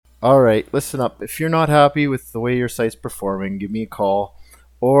All right, listen up. If you're not happy with the way your site's performing, give me a call,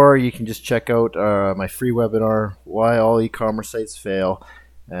 or you can just check out my free webinar, Why All E-Commerce Sites Fail.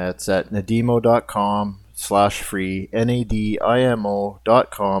 It's at nadimo.com/free,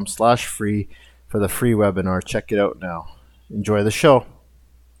 nadimo.com/free for the free webinar. Check it out now. Enjoy the show.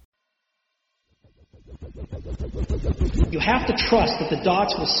 You have to trust that the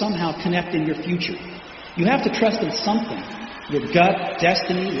dots will somehow connect in your future. You have to trust in something. Your gut,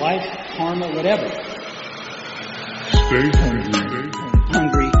 destiny, life, karma, whatever. Stay hungry.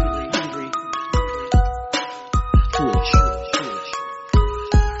 Hungry. Foolish.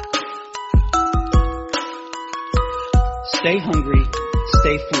 Stay hungry.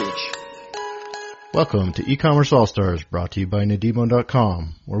 Stay foolish. Welcome to eCommerce All-Stars, brought to you by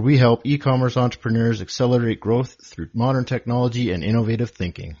nadimo.com, where we help e-commerce entrepreneurs accelerate growth through modern technology and innovative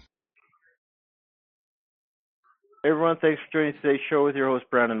thinking. Hey everyone, thanks for joining today's show with your host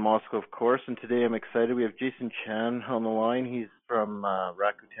Brandon Moscow, of course. And today I'm excited. We have Jason Chan on the line. He's from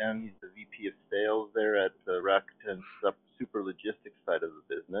Rakuten. He's the VP of Sales there at Rakuten's Super Logistics side of the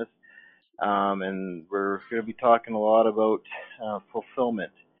business. And we're going to be talking a lot about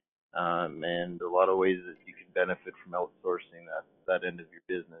fulfillment and a lot of ways that you can benefit from outsourcing that end of your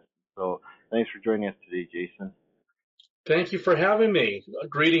business. So thanks for joining us today, Jason. Thank you for having me.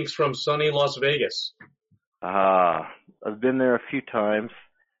 Greetings from sunny Las Vegas. I've been there a few times,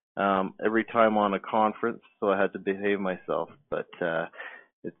 every time on a conference, so I had to behave myself. But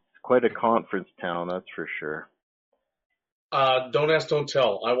it's quite a conference town, that's for sure. Don't ask, don't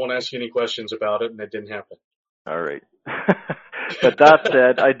tell. I won't ask you any questions about it, and it didn't happen. All right. But that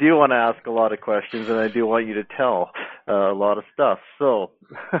said, I do want to ask a lot of questions, and I do want you to tell a lot of stuff. So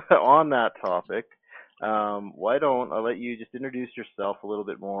on that topic, why don't I let you just introduce yourself a little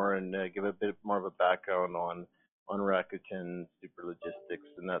bit more and give a bit more of a background on Rakuten, Super Logistics,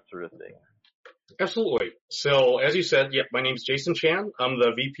 and that sort of thing. Absolutely. So, as you said, my name's Jason Chan. I'm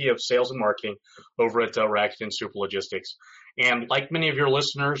the VP of Sales and Marketing over at Rakuten Super Logistics. And like many of your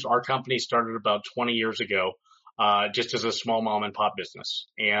listeners, our company started about 20 years ago, just as a small mom and pop business.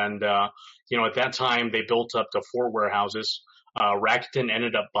 And, at that time, they built up to 4 warehouses. Rakuten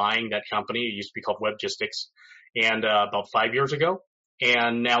ended up buying that company. It used to be called Webgistics, and about 5 years ago.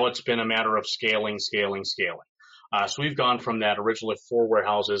 And now it's been a matter of scaling. So we've gone from that originally 4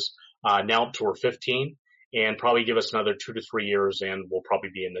 warehouses now up to our 15, and probably give us another 2 to 3 years, and we'll probably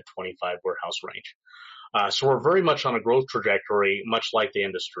be in the 25 warehouse range. So we're very much on a growth trajectory, much like the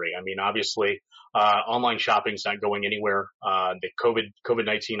industry. I mean, obviously, online shopping is not going anywhere. The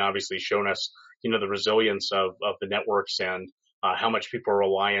COVID-19 obviously shown us, the resilience of the networks and how much people are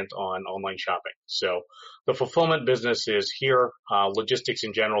reliant on online shopping. So the fulfillment business is here. Logistics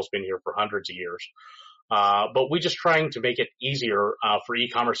in general has been here for hundreds of years. But we're just trying to make it easier for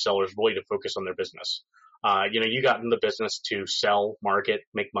e-commerce sellers really to focus on their business. You got in the business to sell, market,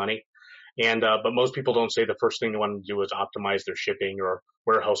 make money. And but most people don't say the first thing they want to do is optimize their shipping or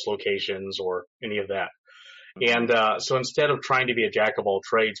warehouse locations or any of that. And so instead of trying to be a jack of all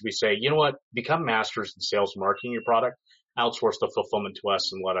trades, we say, you know what, become masters in sales and marketing your product, outsource the fulfillment to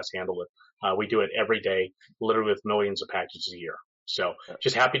us and let us handle it. We do it every day, literally with millions of packages a year. So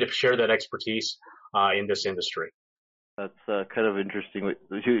just happy to share that expertise in this industry. That's kind of interesting.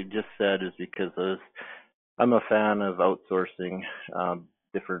 What you just said is because I'm a fan of outsourcing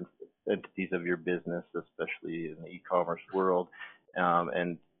different entities of your business, especially in the e-commerce world.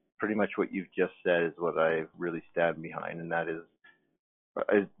 And pretty much what you've just said is what I really stand behind, and that is,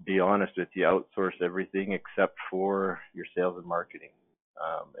 I'll be honest with you, outsource everything except for your sales and marketing,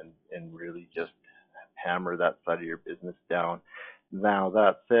 and really just hammer that side of your business down. Now,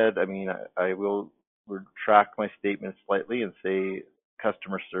 that said, I mean, I will retract my statement slightly and say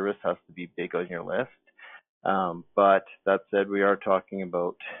customer service has to be big on your list. But that said, we are talking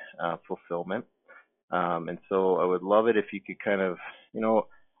about fulfillment. And so I would love it if you could kind of,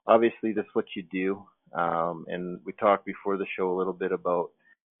 obviously that's what you do. And we talked before the show a little bit about,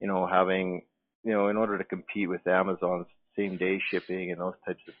 having, in order to compete with Amazon's same day shipping and those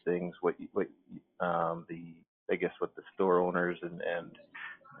types of things, what the store owners and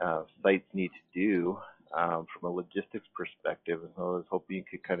sites need to do from a logistics perspective. And so I was hoping you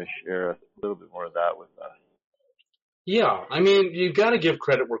could kind of share a little bit more of that with us. Yeah, I mean, you got to give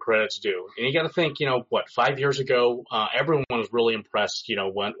credit where credit's due. And you got to think, 5 years ago, everyone was really impressed,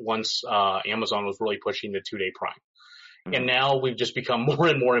 once Amazon was really pushing the 2-day Prime. Mm-hmm. And now we've just become more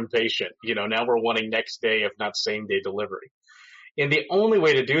and more impatient. Now we're wanting next day, if not same day delivery. And the only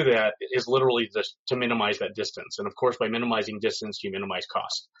way to do that is literally just to minimize that distance. And of course, by minimizing distance, you minimize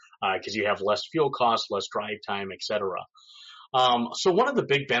cost, because you have less fuel costs, less drive time, etc. So one of the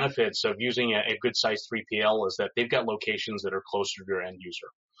big benefits of using a good sized 3PL is that they've got locations that are closer to your end user.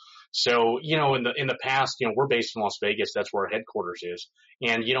 So, in the past, we're based in Las Vegas. That's where our headquarters is.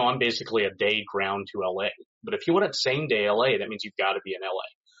 And, I'm basically a day ground to LA. But if you want it same day LA, that means you've got to be in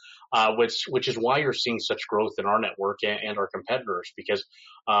LA. Which is why you're seeing such growth in our network and our competitors, because,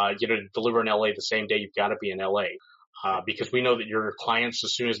 to deliver in LA the same day, you've got to be in LA. Because we know that your clients,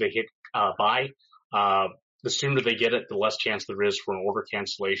 as soon as they hit, buy, the sooner they get it, the less chance there is for an order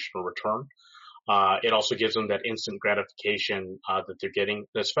cancellation or return. It also gives them that instant gratification, that they're getting,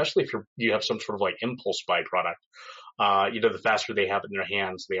 especially if you have some sort of like impulse buy product. The faster they have it in their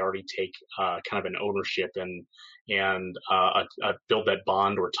hands, they already take, kind of an ownership and build that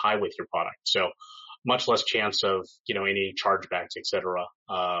bond or tie with your product. So much less chance of, any chargebacks, et cetera,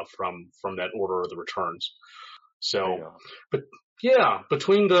 from that order or the returns. So, but yeah,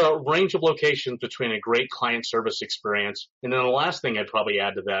 between the range of locations, between a great client service experience, and then the last thing I'd probably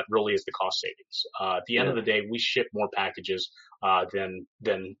add to that really is the cost savings. At the end of the day, we ship more packages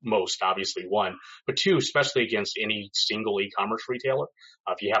than most, obviously, one, but two, especially against any single e-commerce retailer.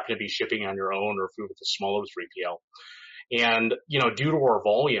 If you happen to be shipping on your own or if you're with a smaller 3PL. And, due to our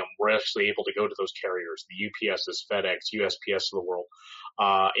volume, we're actually able to go to those carriers, the UPSs, FedEx, USPS of the world,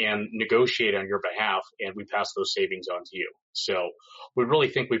 and negotiate on your behalf, and we pass those savings on to you. So we really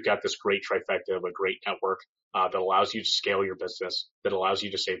think we've got this great trifecta of a great network, that allows you to scale your business, that allows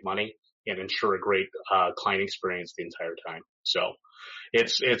you to save money and ensure a great, client experience the entire time. So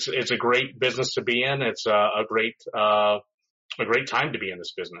it's a great business to be in. It's a great time to be in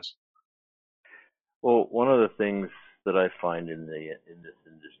this business. Well, one of the things that I find in this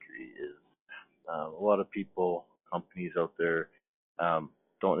industry is a lot of people, companies out there,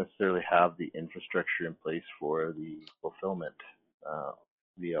 don't necessarily have the infrastructure in place for the fulfillment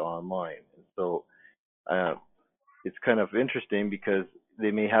via online. And so it's kind of interesting because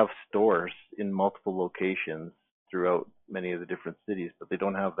they may have stores in multiple locations throughout many of the different cities, but they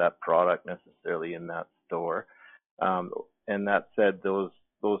don't have that product necessarily in that store. And that said, those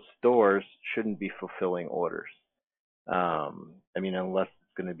stores shouldn't be fulfilling orders. Unless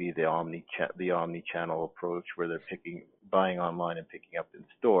it's going to be the omni-channel approach where they're buying online and picking up in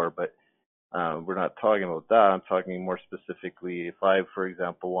store. But we're not talking about that. I'm talking more specifically if I, for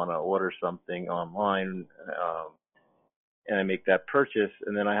example, want to order something online, and I make that purchase,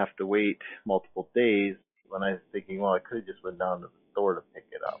 and then I have to wait multiple days. When I was thinking, well, I could have just went down to the store to pick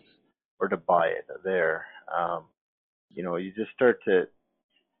it up or to buy it there. You just start to.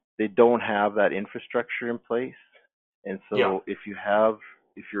 They don't have that infrastructure in place. And so if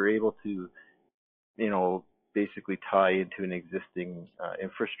you're able to, basically tie into an existing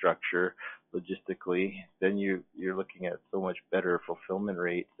infrastructure logistically, then you're looking at so much better fulfillment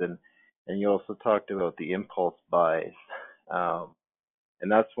rates. And you also talked about the impulse buys.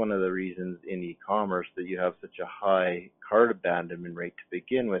 And that's one of the reasons in e-commerce that you have such a high cart abandonment rate to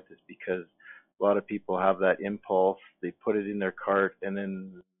begin with, is because a lot of people have that impulse, they put it in their cart, and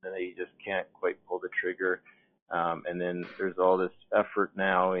then they just can't quite pull the trigger. And then there's all this effort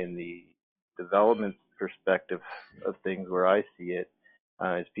now in the development perspective of things where I see it,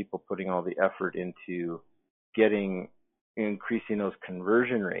 is people putting all the effort into increasing those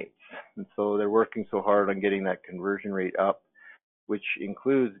conversion rates. And so they're working so hard on getting that conversion rate up, which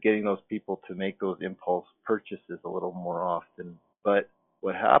includes getting those people to make those impulse purchases a little more often. But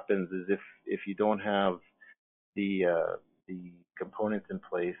what happens is if you don't have the components in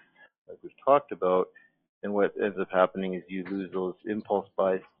place, like we've talked about, and what ends up happening is you lose those impulse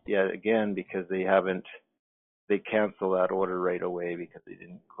buys yet again because they cancel that order right away because they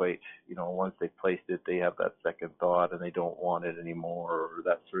didn't quite, once they placed it, they have that second thought and they don't want it anymore or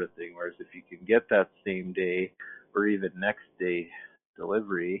that sort of thing. Whereas if you can get that same day or even next day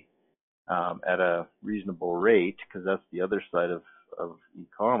delivery at a reasonable rate, because that's the other side of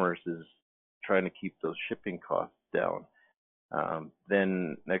e-commerce, is trying to keep those shipping costs down.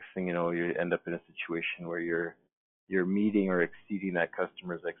 Then next thing you know, you end up in a situation where you're meeting or exceeding that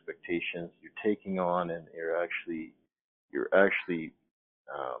customer's expectations. You're taking on, and you're actually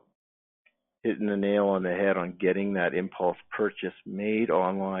hitting the nail on the head on getting that impulse purchase made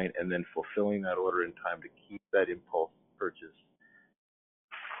online, and then fulfilling that order in time to keep that impulse purchase,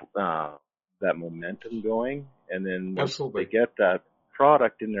 that momentum going. And then once they get that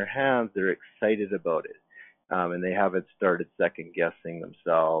product in their hands, they're excited about it. And they haven't started second guessing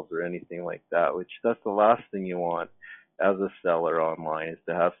themselves or anything like that, which that's the last thing you want as a seller online, is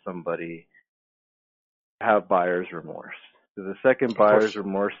to have somebody have buyer's remorse. Because the second buyer's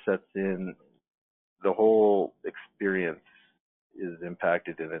remorse sets in, the whole experience is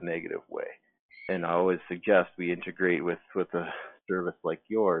impacted in a negative way. and I always suggest we integrate with a service like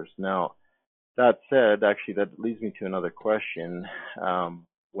yours. Now, that said, actually, that leads me to another question.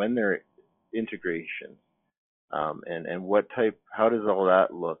 When there integration, and what type, how does all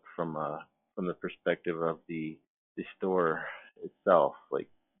that look from the perspective of the store itself? Like,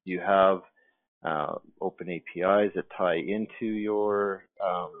 do you have open APIs that tie into your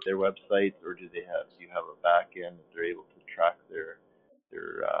their websites, or do you have a back end that they're able to track their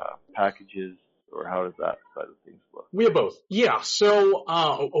packages, or how does that side of things look? We have both. Yeah. So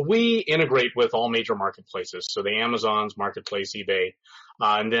we integrate with all major marketplaces. So the Amazon's marketplace, eBay,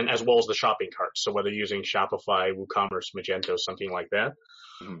 and then as well as the shopping carts. So whether using Shopify, WooCommerce, Magento, something like that,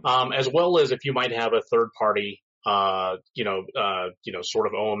 as well as if you might have a third party, sort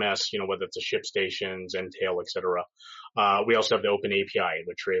of OMS, whether it's a ShipStation, Zentel, et cetera. We also have the open API,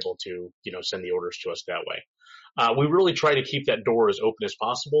 which you're able to, send the orders to us that way. We really try to keep that door as open as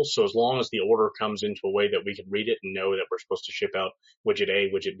possible. So as long as the order comes into a way that we can read it and know that we're supposed to ship out widget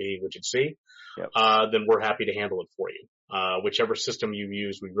A, widget B, widget C, Yep. then we're happy to handle it for you. Whichever system you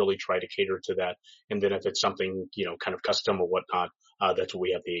use, we really try to cater to that. And then if it's something, kind of custom or whatnot, that's what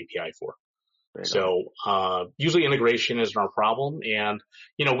we have the API for. Right on. So, usually integration isn't our problem. And,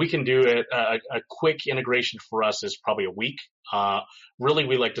 we can do it. A quick integration for us is probably a week. Really,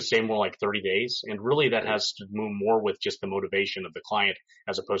 we like to say more like 30 days. And really that has to move more with just the motivation of the client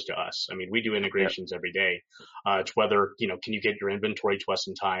as opposed to us. I mean, we do integrations every day. It's whether, can you get your inventory to us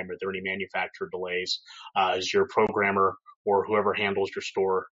in time? Are there any manufacturer delays? Is your programmer or whoever handles your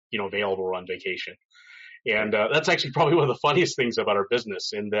store, available or on vacation? And that's actually probably one of the funniest things about our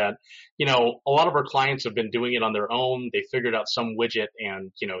business, in that, a lot of our clients have been doing it on their own. They figured out some widget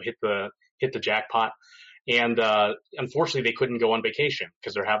and, hit the jackpot. And unfortunately, they couldn't go on vacation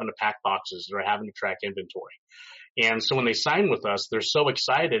because they're having to pack boxes, they're having to track inventory. And so when they sign with us, they're so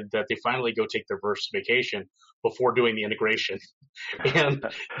excited that they finally go take their first vacation before doing the integration. And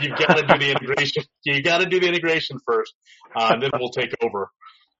you've got to do the integration. You got to do the integration first, and then we'll take over.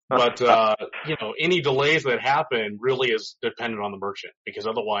 But, any delays that happen really is dependent on the merchant, because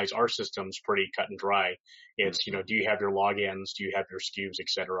otherwise our system's pretty cut and dry. It's, do you have your logins? Do you have your SKUs, et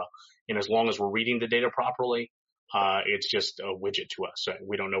cetera? And as long as we're reading the data properly, it's just a widget to us.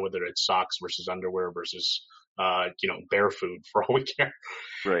 We don't know whether it's socks versus underwear versus, bear food, for all we care.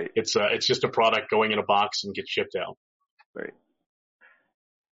 Right. It's just a product going in a box and gets shipped out. Right.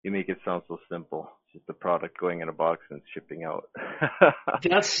 You make it sound so simple. It's just a product going in a box and shipping out.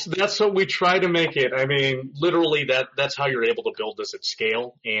 That's what we try to make it. I mean, literally that's how you're able to build this at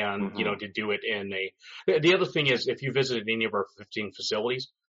scale and, to do it in the other thing is, if you visited any of our 15 facilities,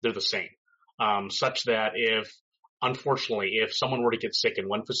 they're the same. Such that unfortunately, if someone were to get sick in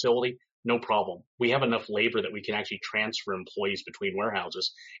one facility, no problem. We have enough labor that we can actually transfer employees between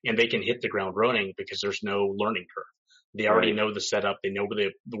warehouses, and they can hit the ground running because there's no learning curve. They already know the setup. They know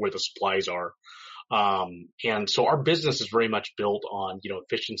where the supplies are. And so our business is very much built on,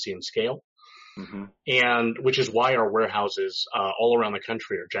 efficiency and scale. And which is why our warehouses, all around the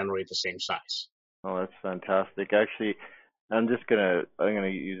country are generally the same size. Oh, that's fantastic. Actually, I'm going to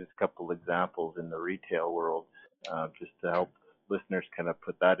use a couple examples in the retail world, just to help listeners kind of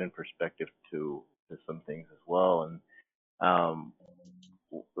put that in perspective to some things as well. And,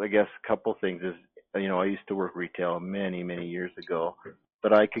 I guess a couple things is, I used to work retail many, many years ago,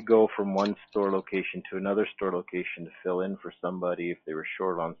 but I could go from one store location to another store location to fill in for somebody if they were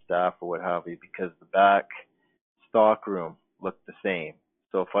short on staff or what have you, because the back stock room looked the same.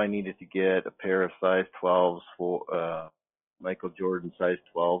 So if I needed to get a pair of size 12s for Michael Jordan size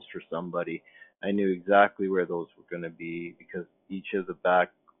 12s for somebody, I knew exactly where those were going to be, because each of the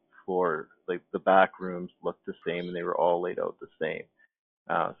back floor, like the back rooms, looked the same and they were all laid out the same.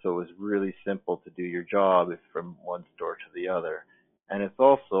 So it was really simple to do your job from one store to the other. And it's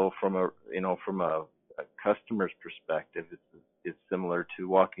also from a customer's perspective, it's similar to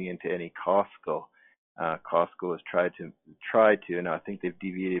walking into any Costco. Costco has tried to, and I think they've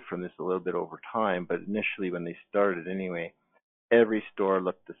deviated from this a little bit over time, but initially when they started anyway, every store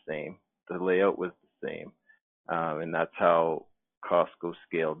looked the same. The layout was the same. And that's how Costco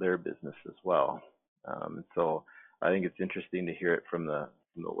scaled their business as well. And so I think it's interesting to hear it from the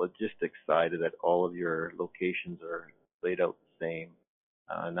logistics side, that all of your locations are laid out the same,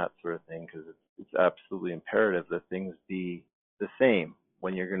 and that sort of thing, because it's absolutely imperative that things be the same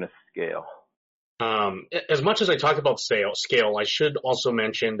when you're going to scale. As much as I talk about scale, I should also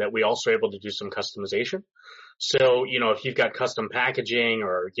mention that we also are able to do some customization. So, if you've got custom packaging,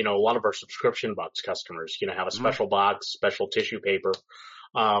 or, a lot of our subscription box customers, have a special box, special tissue paper.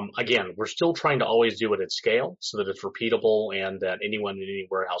 Again, we're still trying to always do it at scale so that it's repeatable and that anyone in any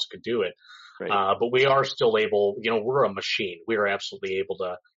warehouse could do it. Right. But we are still able, we're a machine. We are absolutely able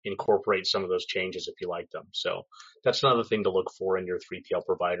to incorporate some of those changes if you like them. So that's another thing to look for in your 3PL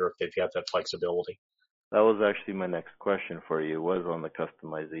provider if they've got that flexibility. That was actually my next question for you, was on the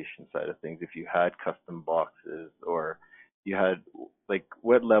customization side of things. If you had custom boxes, or you had, like,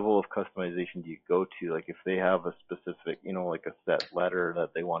 what level of customization do you go to? Like, if they have a specific, like a set letter that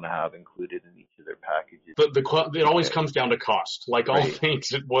they want to have included in each of their packages. But it always comes down to cost. Like all Right.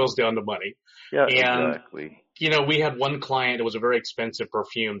 things, it boils down to money. Yeah, And, exactly. we had one client, it was a very expensive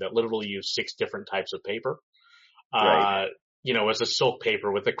perfume that literally used 6 different types of paper. Right. As a silk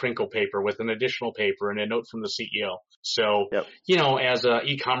paper with a crinkle paper with an additional paper and a note from the CEO. So, Yep. as a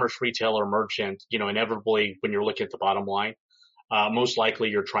e-commerce retailer merchant, inevitably when you're looking at the bottom line, most likely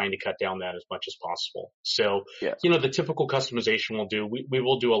you're trying to cut down that as much as possible. So, Yeah. the typical customization we'll do, we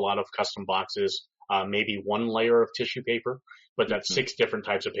will do a lot of custom boxes, maybe one layer of tissue paper, but that 6 different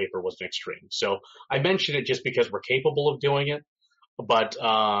types of paper was an extreme. So I mention it just because we're capable of doing it, but,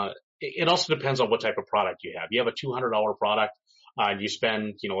 it also depends on what type of product you have. You have a $200 product, and you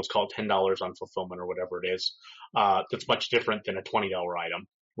spend, let's call it $10 on fulfillment or whatever it is. That's much different than a $20 item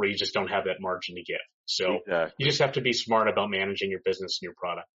where you just don't have that margin to give. So Exactly. you just have to be smart about managing your business and your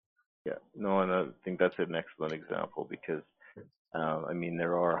product. Yeah. No, and I think that's an excellent example because,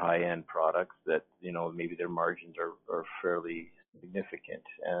 there are high-end products that, maybe their margins are fairly significant,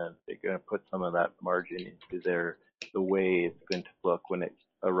 and they're going to put some of that margin into the way it's going to look when it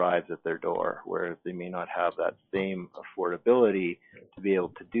arrives at their door, whereas they may not have that same affordability to be able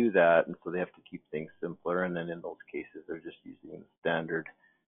to do that, and so they have to keep things simpler, and then in those cases, they're just using the standard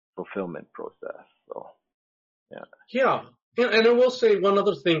fulfillment process. So, yeah. Yeah. And I will say one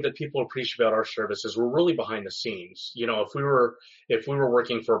other thing that people appreciate about our service is we're really behind the scenes. If we were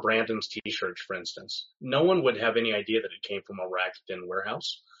working for Brandon's T-shirts, for instance, no one would have any idea that it came from a Rakuten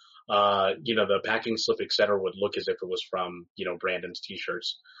warehouse. The packing slip, et cetera, would look as if it was from, Brandon's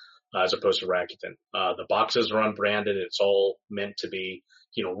T-shirts, as opposed to Rakuten. The boxes are unbranded. It's all meant to be,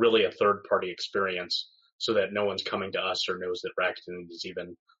 really a third party experience so that no one's coming to us or knows that Rakuten is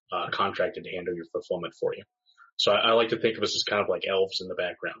even, contracted to handle your fulfillment for you. So I like to think of us as kind of like elves in the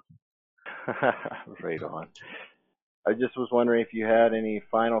background. Right on. I just was wondering if you had any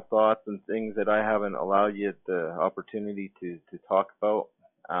final thoughts and things that I haven't allowed you the opportunity to talk about.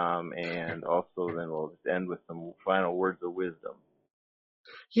 And also then we'll just end with some final words of wisdom.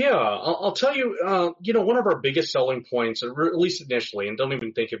 Yeah, I'll tell you, one of our biggest selling points, or at least initially, and don't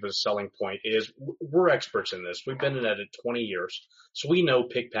even think of it as a selling point, is we're experts in this. We've been at it 20 years. So we know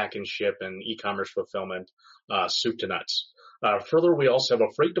pick, pack, and ship and e-commerce fulfillment, soup to nuts. Further, we also have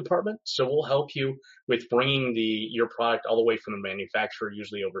a freight department, so we'll help you with bringing your product all the way from the manufacturer,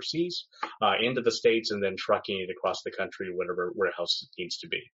 usually overseas, into the States, and then trucking it across the country to whatever warehouse it needs to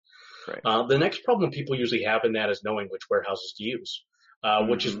be. Right. The next problem people usually have in that is knowing which warehouses to use.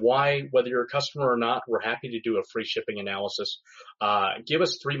 Which is why, whether you're a customer or not, we're happy to do a free shipping analysis. Give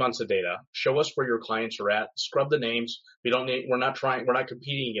us 3 months of data. Show us where your clients are at. Scrub the names. We're not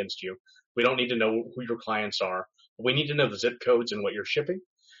competing against you. We don't need to know who your clients are. We need to know the zip codes and what you're shipping.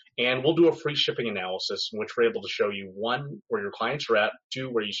 And we'll do a free shipping analysis in which we're able to show you 1, where your clients are at, 2,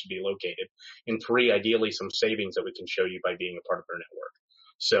 where you should be located, and 3, ideally some savings that we can show you by being a part of our network.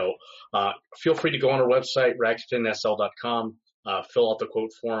 So, feel free to go on our website, rakutensl.com. Fill out the quote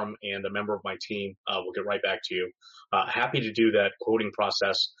form, and a member of my team will get right back to you. Happy to do that quoting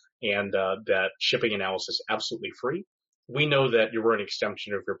process and that shipping analysis absolutely free. We know that you're an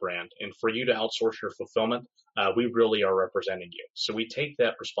extension of your brand, and for you to outsource your fulfillment, we really are representing you. So we take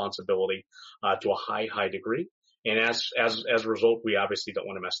that responsibility to a high degree. And as a result, we obviously don't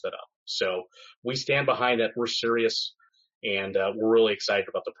want to mess that up. So we stand behind that. We're serious. And we're really excited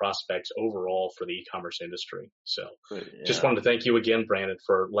about the prospects overall for the e-commerce industry. So just wanted to thank you again, Brandon,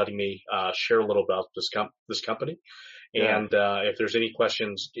 for letting me share a little about this company. Yeah. And if there's any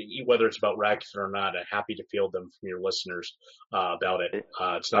questions, whether it's about Rakuten or not, I'm happy to field them from your listeners about it.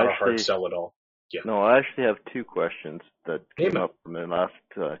 It's not a hard sell at all. Yeah. No, I actually have 2 questions that came up from the last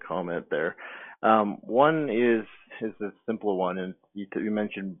comment there. One is a simple one, and you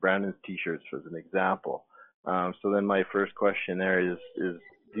mentioned Brandon's T-shirts as an example. So then my first question there is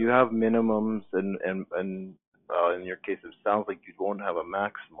do you have minimums and in your case it sounds like you won't have a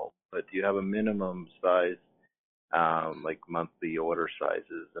maximum, but do you have a minimum size, like monthly order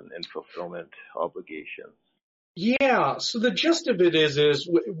sizes and fulfillment obligations? Yeah. So the gist of it is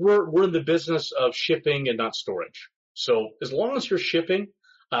we're in the business of shipping and not storage. So as long as you're shipping,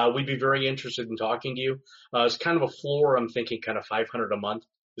 we'd be very interested in talking to you. It's kind of a floor. I'm thinking kind of $500 a month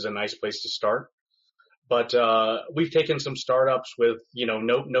is a nice place to start. But we've taken some startups with,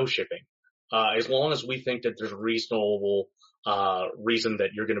 no shipping. as long as we think that there's a reasonable reason that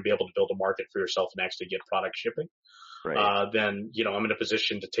you're going to be able to build a market for yourself and actually get product shipping, Right. then, I'm in a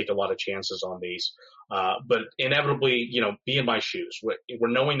position to take a lot of chances on these. But inevitably, be in my shoes.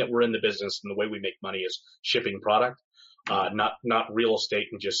 We're knowing that we're in the business and the way we make money is shipping product, not real estate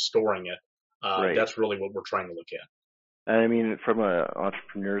and just storing it. Right. That's really what we're trying to look at. I mean, from an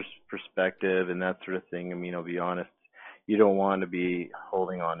entrepreneur's perspective and that sort of thing, I mean, I'll be honest, you don't want to be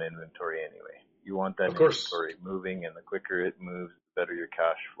holding on inventory anyway. You want that Of course. inventory moving, and the quicker it moves, the better your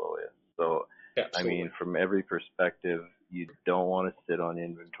cash flow is. So, Absolutely. I mean, from every perspective, you don't want to sit on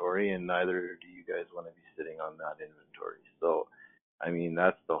inventory, and neither do you guys want to be sitting on that inventory. So, I mean,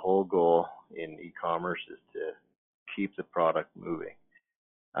 that's the whole goal in e-commerce, is to keep the product moving.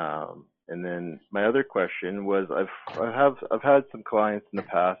 And then my other question was, I've had some clients in the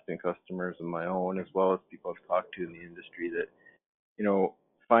past and customers of my own, as well as people I've talked to in the industry, that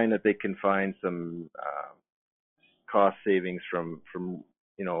find that they can find some cost savings from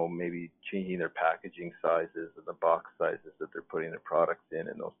maybe changing their packaging sizes or the box sizes that they're putting their products in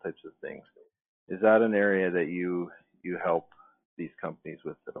and those types of things. Is that an area that you help these companies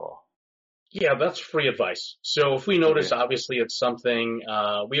with at all? Yeah, that's free advice. So if we notice, obviously it's something,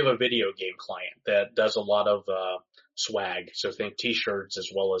 we have a video game client that does a lot of swag. So think t-shirts as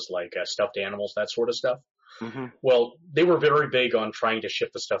well as like stuffed animals, that sort of stuff. Mm-hmm. Well, they were very big on trying to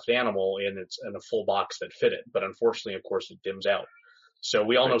ship the stuffed animal in a full box that fit it. But unfortunately, of course, it dims out. So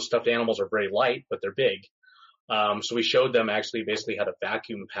we all know stuffed animals are very light, but they're big. So we showed them actually basically how to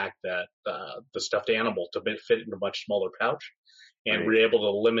vacuum pack that, the stuffed animal to fit it in a much smaller pouch. And we were able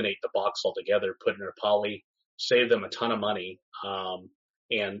to eliminate the box altogether, put it in a poly, save them a ton of money.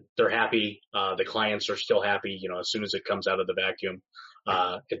 And they're happy. The clients are still happy. As soon as it comes out of the vacuum,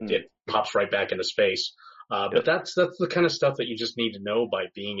 it pops right back into space. But that's the kind of stuff that you just need to know by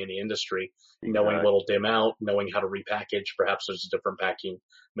being in the industry, knowing what'll dim out, knowing how to repackage. Perhaps there's a different packing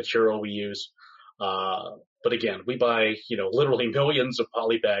material we use. But again, we buy, literally millions of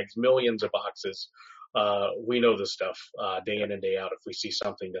poly bags, millions of boxes. We know this stuff, day in and day out. If we see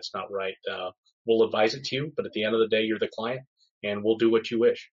something that's not right, we'll advise it to you. But at the end of the day, you're the client and we'll do what you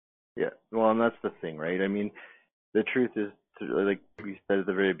wish. Yeah. Well, and that's the thing, right? I mean, the truth is, like we said at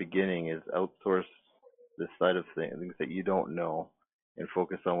the very beginning, is outsource this side of things that you don't know and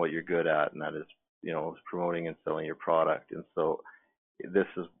focus on what you're good at. And that is, promoting and selling your product. And so this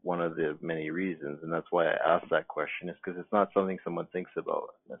is one of the many reasons, and that's why I asked that question, is because it's not something someone thinks about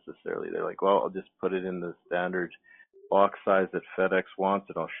necessarily. They're like, well, I'll just put it in the standard box size that FedEx wants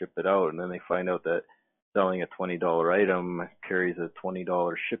and I'll ship it out. And then they find out that selling a $20 item carries a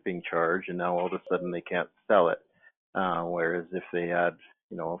 $20 shipping charge, and now all of a sudden they can't sell it. Whereas if they had,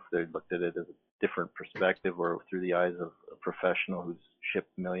 if they looked at it as a different perspective or through the eyes of a professional who's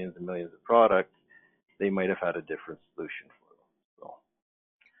shipped millions and millions of products, they might have had a different solution for them. So.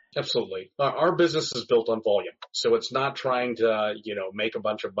 Absolutely. Our business is built on volume. So it's not trying to, make a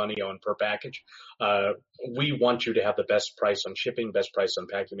bunch of money on per package. We want you to have the best price on shipping, best price on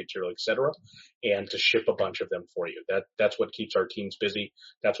packing material, et cetera, and to ship a bunch of them for you. That's what keeps our teams busy.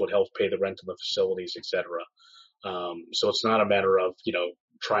 That's what helps pay the rent of the facilities, et cetera. So it's not a matter of,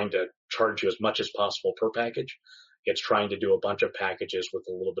 trying to charge you as much as possible per package. It's trying to do a bunch of packages with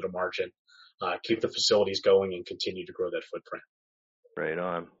a little bit of margin, keep the facilities going and continue to grow that footprint. Right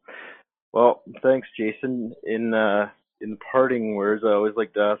on. Well, thanks, Jason. In parting words, I always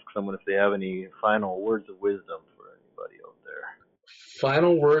like to ask someone if they have any final words of wisdom for anybody out there.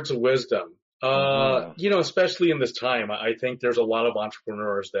 Final words of wisdom. Especially in this time, I think there's a lot of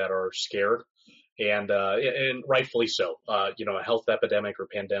entrepreneurs that are scared, and rightfully so. A health epidemic or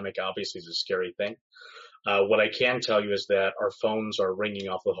pandemic obviously is a scary thing. What I can tell you is that our phones are ringing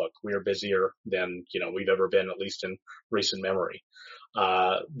off the hook. We are busier than, we've ever been, at least in recent memory.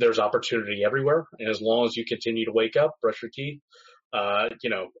 There's opportunity everywhere. And as long as you continue to wake up, brush your teeth,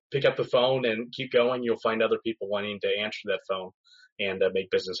 pick up the phone and keep going, you'll find other people wanting to answer that phone and make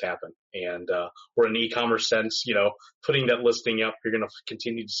business happen. And we're in e-commerce sense, putting that listing up, you're going to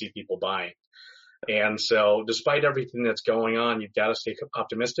continue to see people buying. And so despite everything that's going on, you've got to stay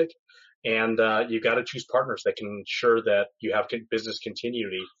optimistic, and you've got to choose partners that can ensure that you have business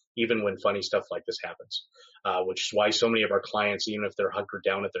continuity even when funny stuff like this happens, which is why so many of our clients, even if they're hunkered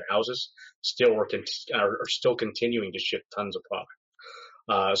down at their houses, are still continuing to ship tons of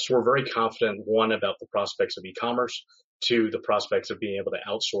product. So we're very confident, one, about the prospects of e-commerce, two, the prospects of being able to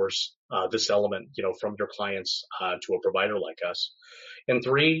outsource this element, from your clients to a provider like us. And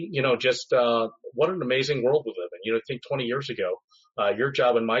three, just what an amazing world we live in. I think 20 years ago, Your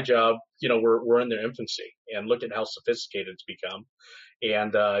job and my job, we're in their infancy, and look at how sophisticated it's become.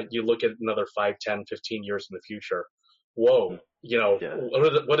 And you look at another 5, 10, 15 years in the future. Whoa, Yeah.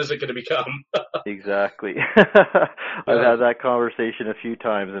 what is it going to become? Exactly. I've had that conversation a few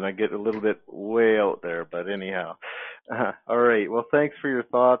times, and I get a little bit way out there. But anyhow, all right. Well, thanks for your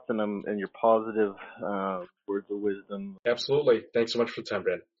thoughts and your positive words of wisdom. Absolutely. Thanks so much for the time,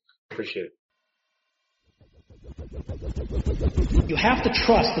 Ben. Appreciate it. You have to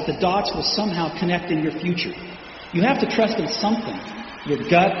trust that the dots will somehow connect in your future. You have to trust in something. Your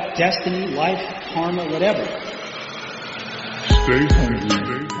gut, destiny, life, karma, whatever. Stay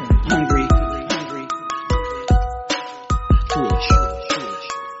hungry. Hungry. Foolish.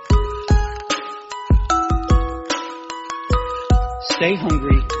 Stay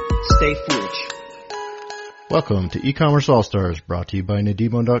hungry. Stay foolish. Welcome to eCommerce All-Stars, brought to you by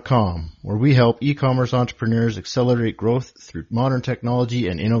Nadimo.com, where we help e-commerce entrepreneurs accelerate growth through modern technology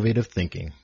and innovative thinking.